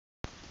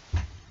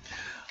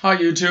Hi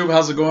YouTube,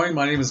 how's it going?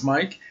 My name is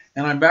Mike,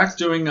 and I'm back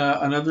doing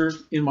another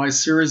in my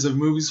series of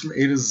movies from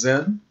A to Z,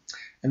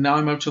 and now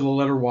I'm up to the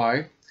letter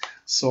Y,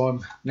 so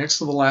I'm next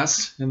to the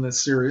last in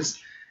this series,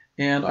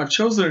 and I've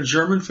chosen a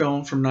German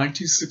film from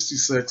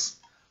 1966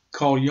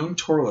 called Young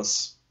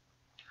Torless.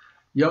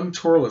 Young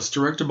Torless,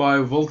 directed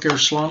by Volker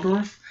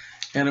Schlondorf,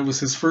 and it was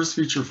his first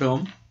feature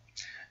film,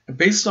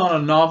 based on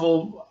a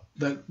novel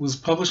that was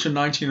published in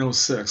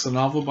 1906, a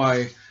novel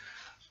by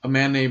a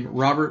man named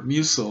Robert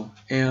Musil,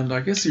 and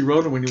I guess he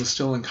wrote it when he was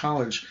still in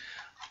college.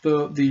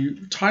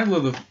 The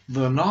title of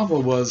the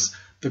novel was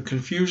The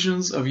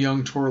Confusions of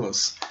Young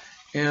Torless.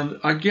 And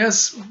I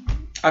guess,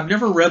 I've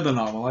never read the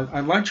novel.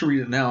 I'd like to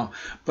read it now,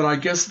 but I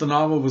guess the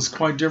novel was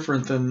quite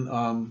different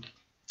than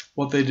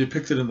what they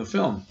depicted in the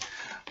film.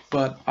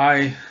 But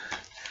I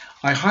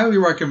highly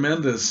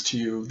recommend this to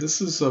you.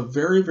 This is a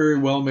very, very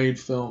well-made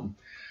film.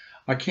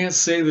 I can't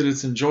say that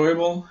it's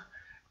enjoyable.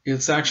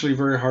 It's actually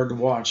very hard to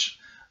watch.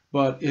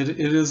 But it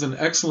is an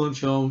excellent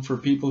film for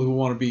people who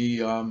want to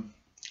be,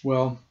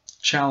 well,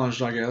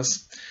 challenged, I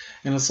guess.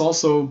 And it's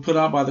also put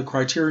out by the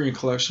Criterion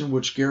Collection,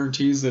 which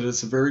guarantees that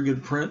it's a very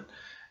good print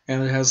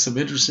and it has some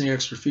interesting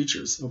extra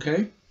features,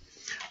 okay?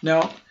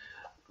 Now,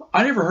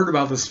 I never heard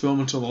about this film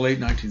until the late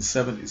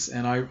 1970s,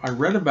 and I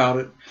read about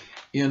it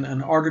in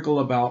an article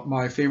about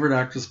my favorite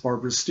actress,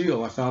 Barbara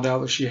Steele. I found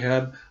out that she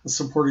had a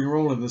supporting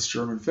role in this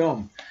German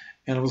film,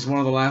 and it was one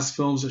of the last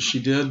films that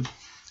she did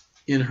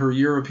in her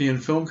European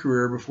film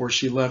career before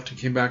she left and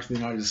came back to the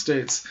United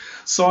States.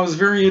 So I was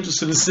very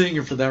interested in seeing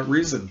her for that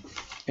reason.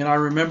 And I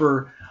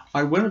remember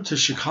I went up to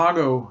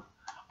Chicago,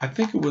 I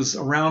think it was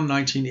around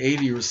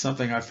 1980 or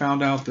something. I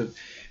found out that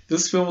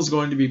this film was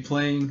going to be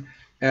playing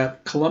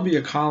at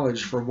Columbia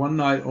College for one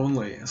night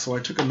only. So I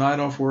took a night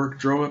off work,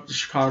 drove up to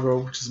Chicago,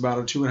 which is about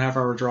a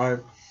 2.5-hour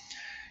drive,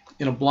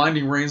 in a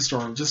blinding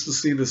rainstorm just to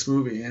see this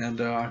movie. And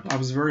I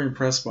was very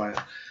impressed by it.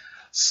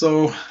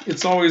 So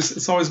it's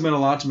always meant a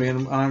lot to me,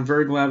 and I'm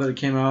very glad that it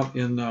came out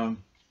in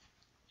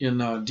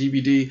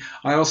DVD.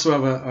 I also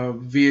have a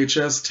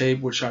VHS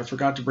tape, which I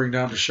forgot to bring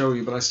down to show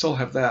you, but I still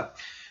have that.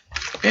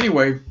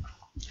 Anyway,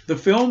 the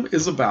film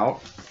is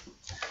about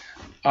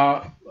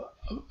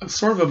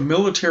sort of a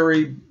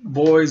military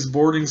boys'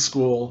 boarding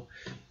school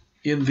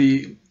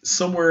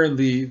somewhere in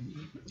the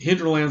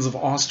hinterlands of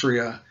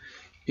Austria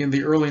in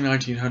the early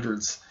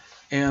 1900s,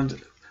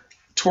 and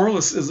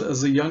Torless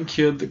is a young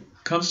kid that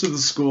comes to the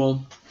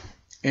school,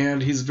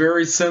 and he's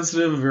very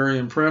sensitive and very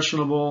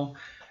impressionable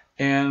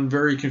and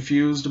very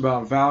confused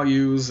about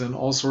values and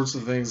all sorts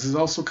of things. He's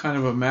also kind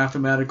of a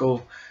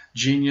mathematical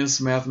genius,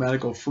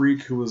 mathematical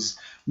freak who is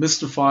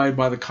mystified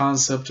by the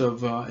concept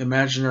of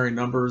imaginary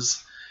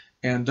numbers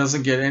and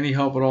doesn't get any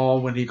help at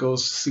all when he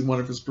goes to see one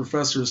of his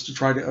professors to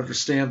try to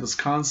understand this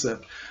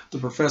concept. The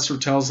professor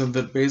tells him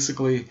that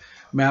basically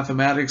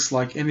mathematics,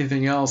 like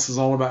anything else, is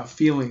all about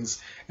feelings,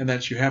 and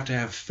that you have to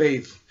have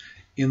faith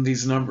in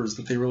these numbers,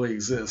 that they really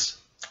exist.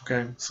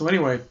 Okay, so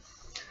anyway,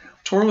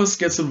 Torless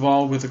gets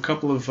involved with a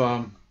couple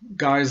of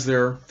guys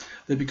there.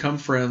 They become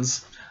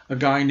friends, a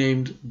guy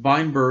named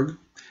Weinberg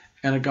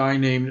and a guy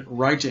named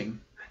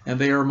Reiting, and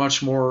they are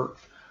much more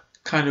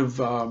kind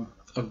of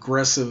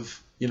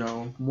aggressive, you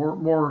know,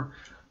 more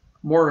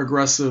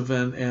aggressive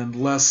and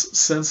less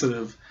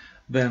sensitive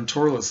than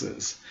Torless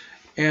is.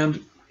 And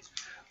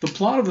the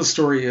plot of the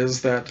story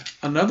is that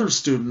another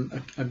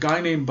student, a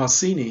guy named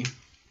Bassini,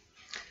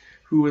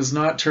 who is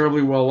not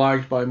terribly well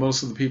liked by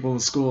most of the people in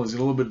the school, he's a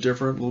little bit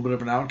different, a little bit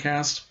of an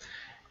outcast.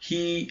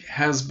 He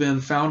has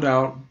been found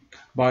out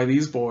by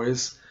these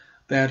boys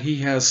that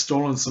he has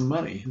stolen some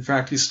money. In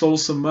fact, he stole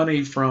some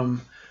money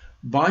from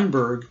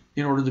Weinberg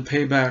in order to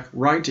pay back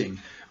Reiting.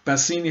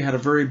 Bassini had a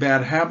very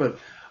bad habit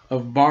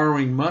of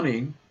borrowing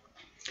money,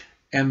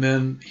 and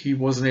then he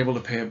wasn't able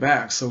to pay it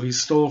back. So he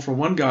stole from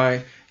one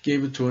guy,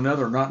 gave it to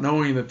another, not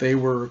knowing that they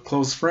were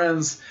close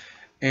friends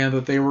and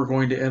that they were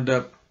going to end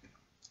up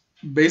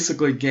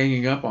basically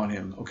ganging up on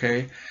him.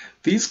 Okay,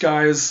 these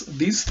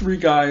three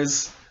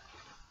guys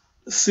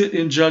sit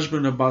in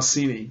judgment of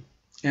Bassini,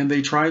 and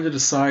they try to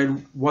decide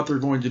what they're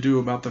going to do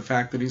about the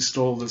fact that he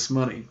stole this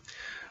money.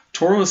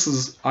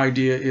 Torless's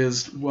idea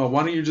is, well,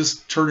 why don't you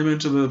just turn him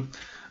into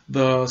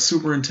the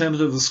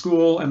superintendent of the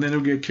school, and then he'll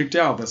get kicked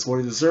out. That's what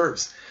he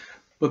deserves.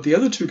 But the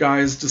other two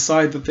guys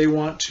decide that they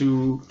want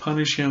to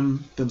punish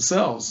him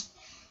themselves,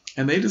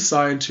 and they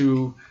decide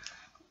to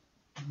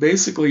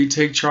basically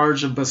take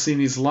charge of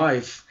Bassini's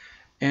life,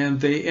 and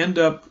they end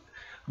up,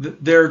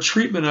 their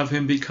treatment of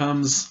him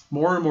becomes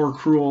more and more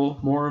cruel,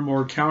 more and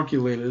more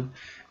calculated,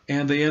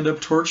 and they end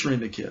up torturing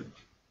the kid.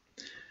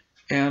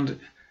 And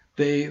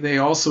they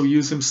also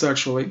use him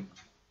sexually.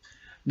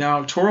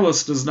 Now,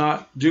 Torless does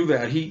not do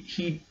that.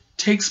 He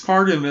takes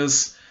part in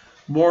this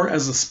more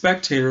as a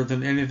spectator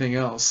than anything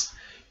else.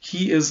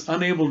 He is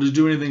unable to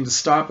do anything to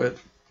stop it.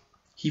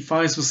 He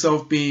finds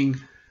himself being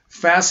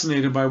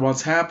fascinated by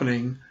what's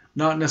happening,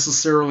 not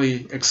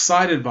necessarily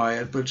excited by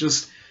it, but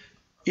just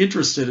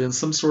interested in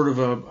some sort of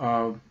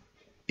a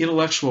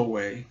intellectual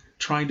way,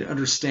 trying to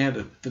understand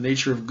it, the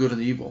nature of good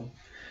and evil,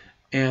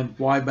 and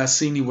why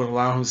Bassini would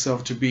allow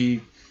himself to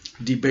be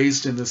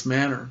debased in this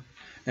manner,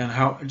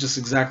 and just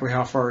exactly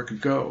how far it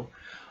could go.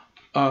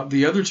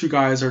 The other two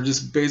guys are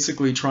just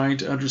basically trying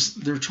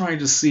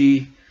to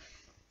see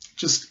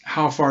just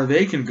how far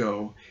they can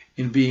go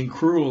in being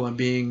cruel and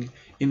being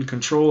in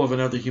control of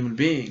another human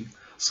being.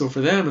 So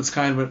for them,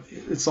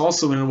 it's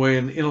also in a way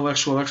an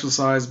intellectual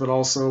exercise, but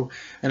also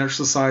an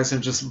exercise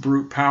in just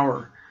brute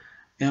power.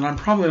 And I'm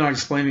probably not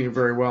explaining it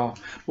very well.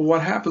 But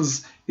what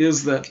happens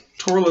is that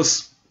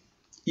Torless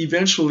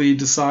eventually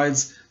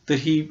decides that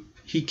he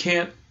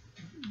can't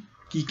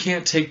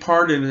take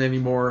part in it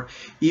anymore,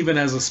 even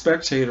as a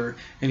spectator,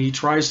 and he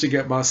tries to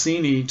get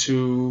Bassini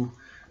to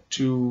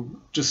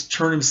just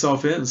turn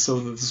himself in so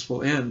that this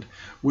will end,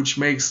 which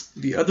makes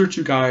the other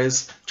two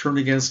guys turn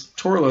against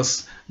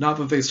Torless. Not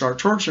that they start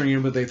torturing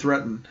him, but they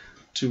threaten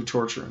to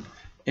torture him.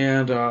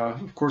 And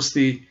of course,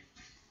 the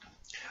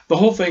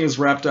whole thing is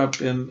wrapped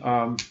up in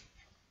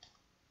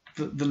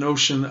the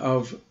notion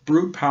of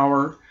brute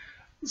power,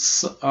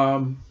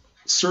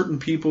 certain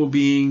people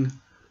being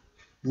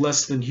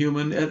less than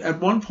human. At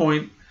one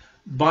point,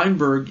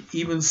 Weinberg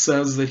even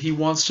says that he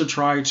wants to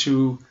try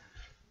to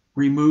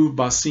remove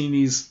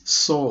Bassini's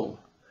soul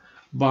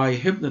by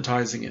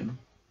hypnotizing him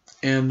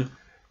and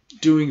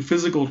doing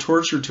physical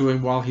torture to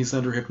him while he's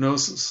under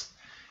hypnosis.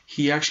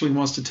 He actually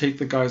wants to take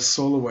the guy's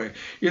soul away.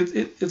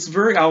 It's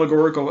very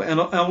allegorical, and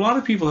a lot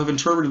of people have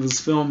interpreted this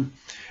film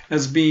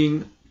as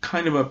being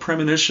kind of a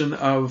premonition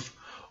of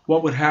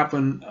what would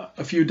happen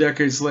a few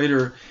decades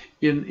later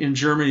in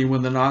Germany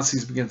when the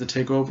Nazis began to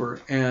take over,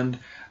 and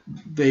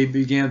they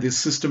began this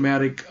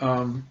systematic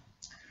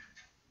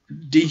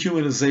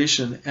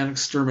dehumanization and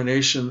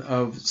extermination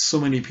of so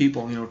many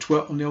people.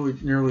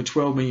 Nearly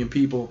 12 million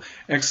people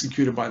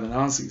executed by the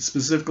Nazis,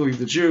 specifically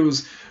the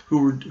Jews,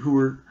 who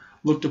were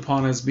looked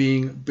upon as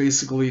being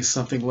basically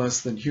something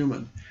less than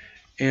human.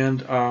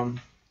 And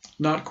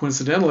not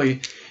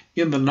coincidentally,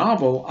 in the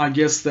novel, I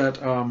guess that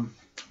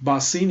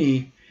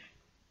Bassini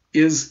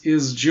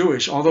is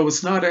Jewish, although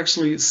it's not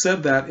actually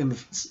said that in the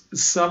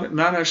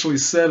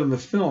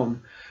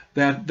film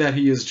that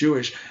he is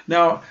Jewish.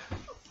 Now,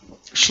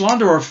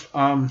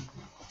 Schlondorf,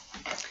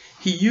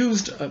 he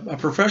used a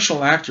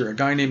professional actor, a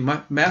guy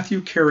named Matthew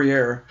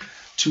Carriere,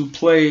 to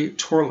play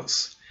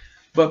Torless.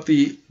 But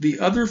the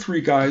other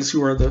three guys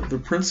who are the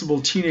principal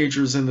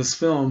teenagers in this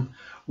film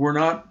were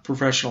not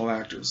professional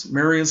actors.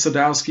 Marian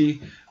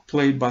Sadowski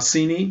played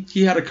Bassini.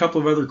 He had a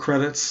couple of other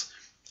credits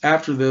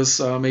after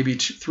this, maybe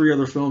 3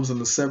 other films in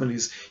the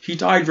 70s. He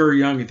died very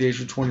young at the age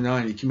of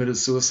 29. He committed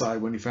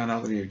suicide when he found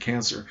out that he had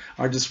cancer.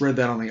 I just read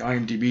that on the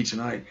IMDb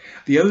tonight.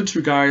 The other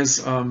two guys,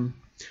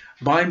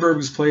 Weinberg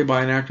was played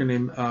by an actor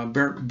named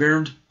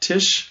Bernd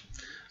Tisch,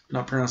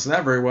 not pronouncing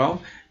that very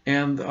well,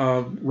 and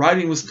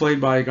writing was played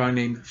by a guy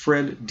named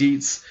Fred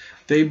Dietz.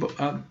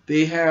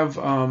 They have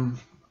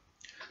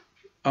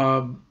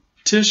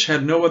Tisch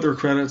had no other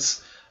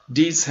credits.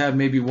 Dietz had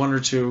maybe 1 or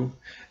 2,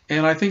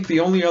 and I think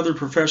the only other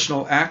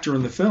professional actor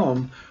in the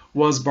film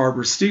was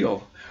Barbara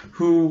Steele,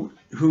 who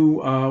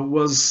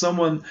was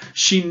someone,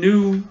 she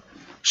knew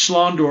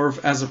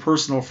Schlondorf as a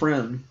personal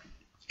friend,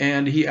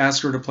 and he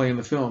asked her to play in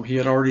the film. He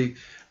had already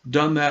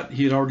done that.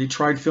 He had already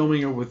tried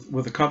filming it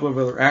with a couple of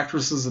other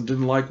actresses and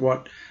didn't like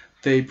what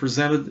they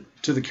presented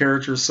to the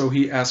character, so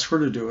he asked her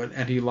to do it,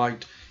 and he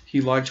liked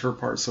her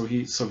part, so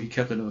he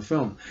kept it in the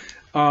film.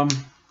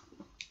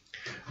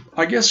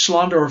 I guess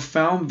Schlondorf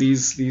found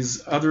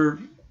these other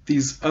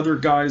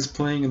guys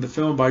playing in the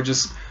film by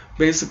just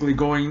basically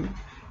going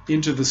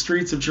into the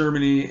streets of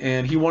Germany,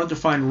 and he wanted to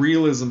find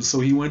realism, so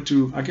he went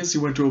to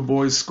a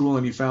boys' school,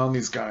 and he found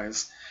these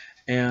guys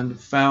and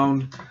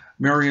found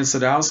Marian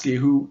Sadowski,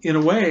 who in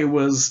a way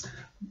was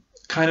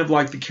kind of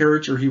like the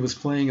character he was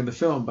playing in the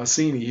film,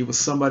 Bassini. He was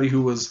somebody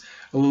who was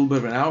a little bit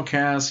of an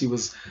outcast. He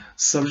was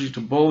subject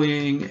to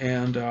bullying,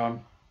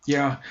 and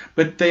yeah,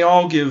 but they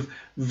all give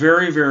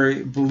very,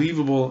 very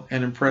believable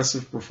and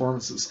impressive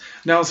performances.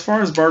 Now, as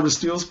far as Barbara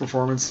Steele's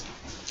performance,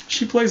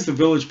 she plays the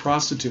village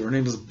prostitute. Her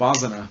name is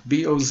Bozena,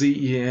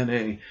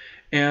 B-O-Z-E-N-A,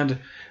 and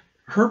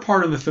her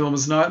part in the film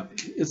is not,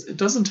 it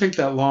doesn't take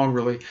that long,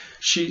 really.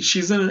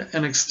 She's in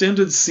an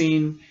extended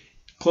scene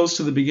close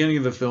to the beginning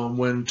of the film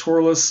when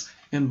Torless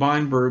and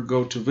Weinberg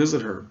go to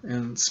visit her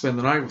and spend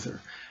the night with her.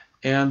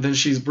 And then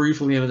she's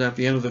briefly in it at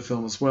the end of the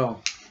film as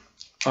well.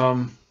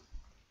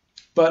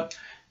 But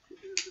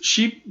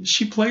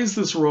she plays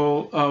this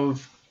role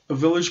of a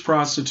village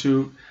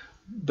prostitute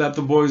that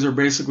the boys are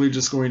basically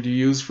just going to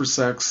use for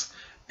sex,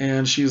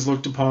 and she is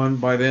looked upon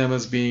by them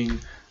as being,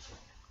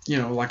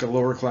 like a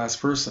lower class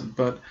person.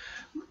 But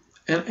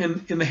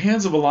and in the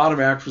hands of a lot of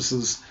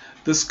actresses,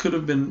 this could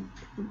have been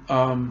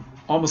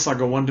almost like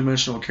a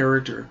one-dimensional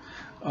character.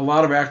 A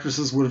lot of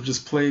actresses would have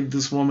just played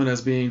this woman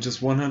as being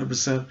just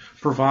 100%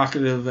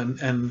 provocative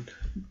and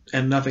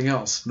nothing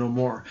else, no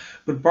more.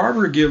 But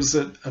Barbara gives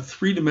it a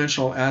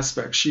 3-dimensional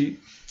aspect. She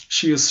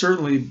is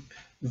certainly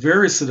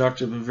very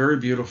seductive and very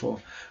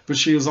beautiful, but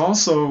she is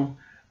also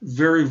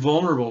very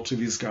vulnerable to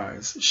these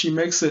guys. She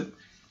makes it,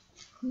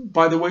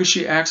 by the way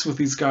she acts with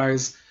these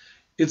guys,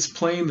 it's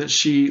plain that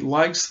she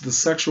likes the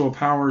sexual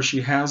power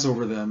she has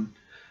over them,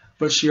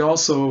 but she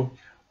also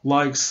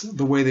likes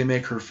the way they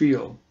make her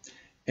feel.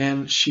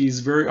 And she's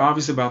very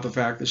obvious about the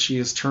fact that she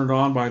is turned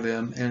on by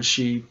them, and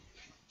she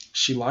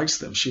likes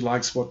them. She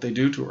likes what they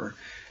do to her.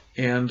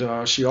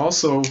 And she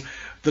also,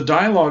 the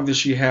dialogue that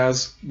she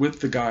has with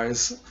the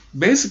guys,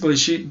 basically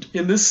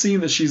in this scene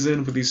that she's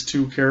in with these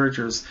two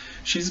characters,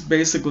 she's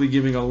basically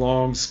giving a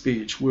long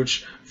speech,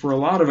 which for a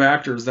lot of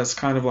actors, that's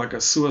kind of like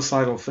a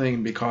suicidal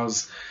thing,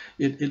 because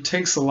it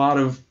takes a lot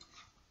of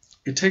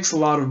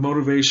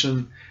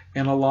motivation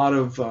and a lot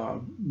of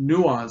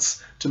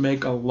nuance to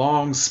make a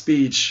long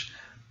speech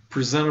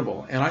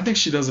presentable. And I think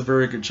she does a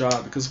very good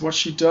job, because what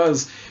she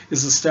does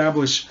is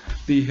establish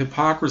the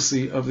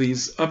hypocrisy of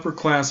these upper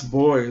class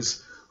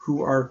boys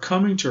who are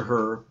coming to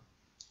her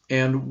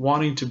and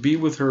wanting to be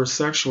with her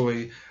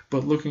sexually,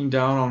 but looking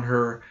down on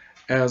her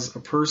as a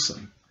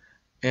person.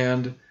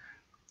 And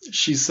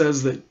she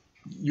says that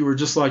you're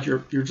just like your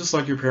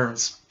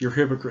parents, you're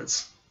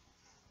hypocrites.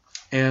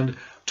 And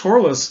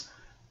Torless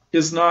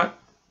is not,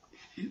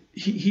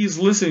 he's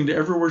listening to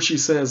every word she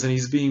says, and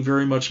he's being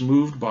very much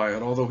moved by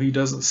it, although he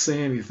doesn't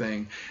say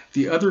anything.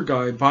 The other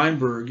guy,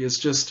 Beinberg, is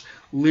just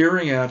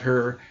leering at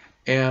her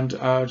and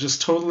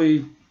just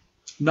totally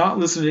not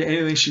listening to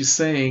anything she's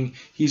saying.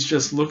 He's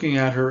just looking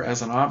at her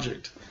as an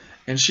object.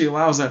 And she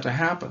allows that to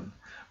happen.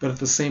 But at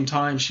the same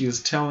time, she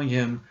is telling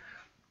him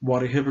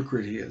what a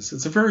hypocrite he is.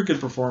 It's a very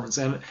good performance.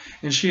 And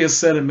she has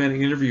said in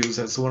many interviews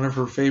that's one of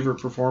her favorite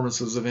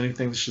performances of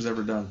anything that she's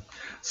ever done.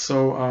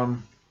 So,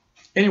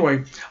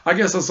 anyway, I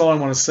guess that's all I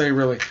want to say,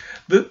 really.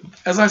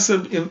 As I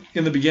said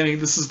in the beginning,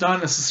 this is not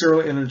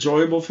necessarily an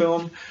enjoyable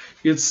film.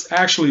 It's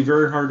actually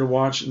very hard to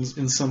watch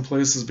in some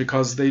places,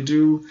 because they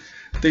do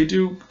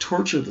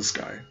torture this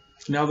guy.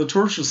 Now, the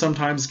torture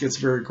sometimes gets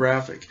very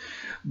graphic.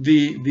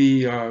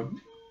 The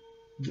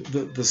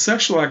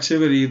sexual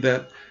activity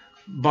that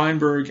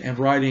Beinberg and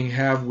Riding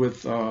have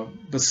with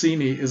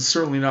Bassini is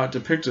certainly not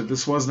depicted.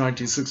 This was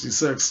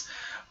 1966.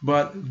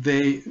 But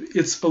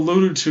it's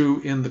alluded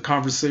to in the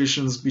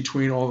conversations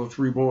between all the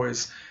three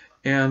boys.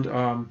 And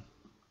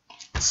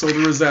so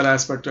there is that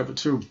aspect of it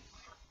too.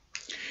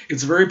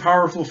 It's a very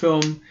powerful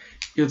film.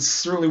 It's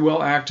certainly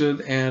well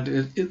acted,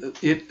 and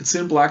it's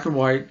in black and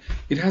white.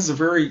 It has a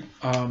very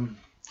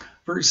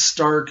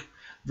stark,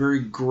 very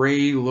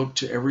gray look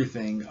to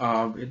everything.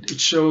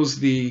 It shows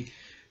the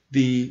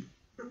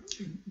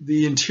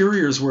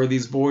interiors where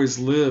these boys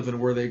live and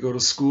where they go to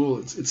school.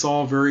 It's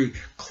all very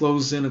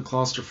closed in and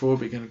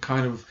claustrophobic,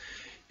 and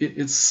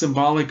it's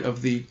symbolic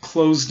of the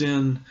closed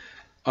in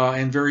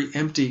and very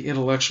empty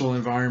intellectual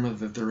environment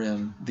that they're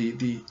in.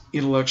 The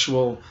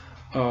intellectual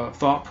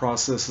thought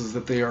processes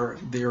that they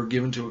are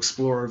given to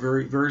explore are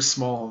very, very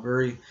small,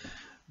 very,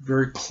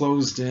 very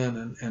closed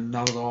in, and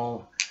not at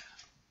all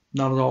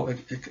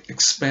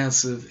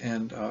expansive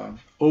and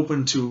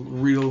open to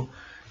real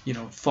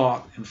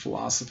thought and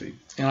philosophy.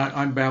 And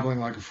I'm babbling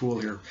like a fool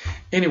here.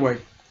 Anyway,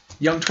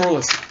 Young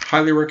Torless,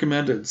 highly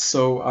recommended.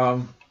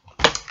 So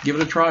give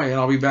it a try, and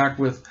I'll be back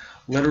with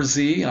Letter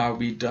Z, and I'll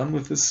be done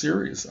with this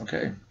series.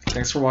 Okay,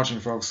 thanks for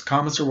watching, folks.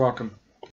 Comments are welcome.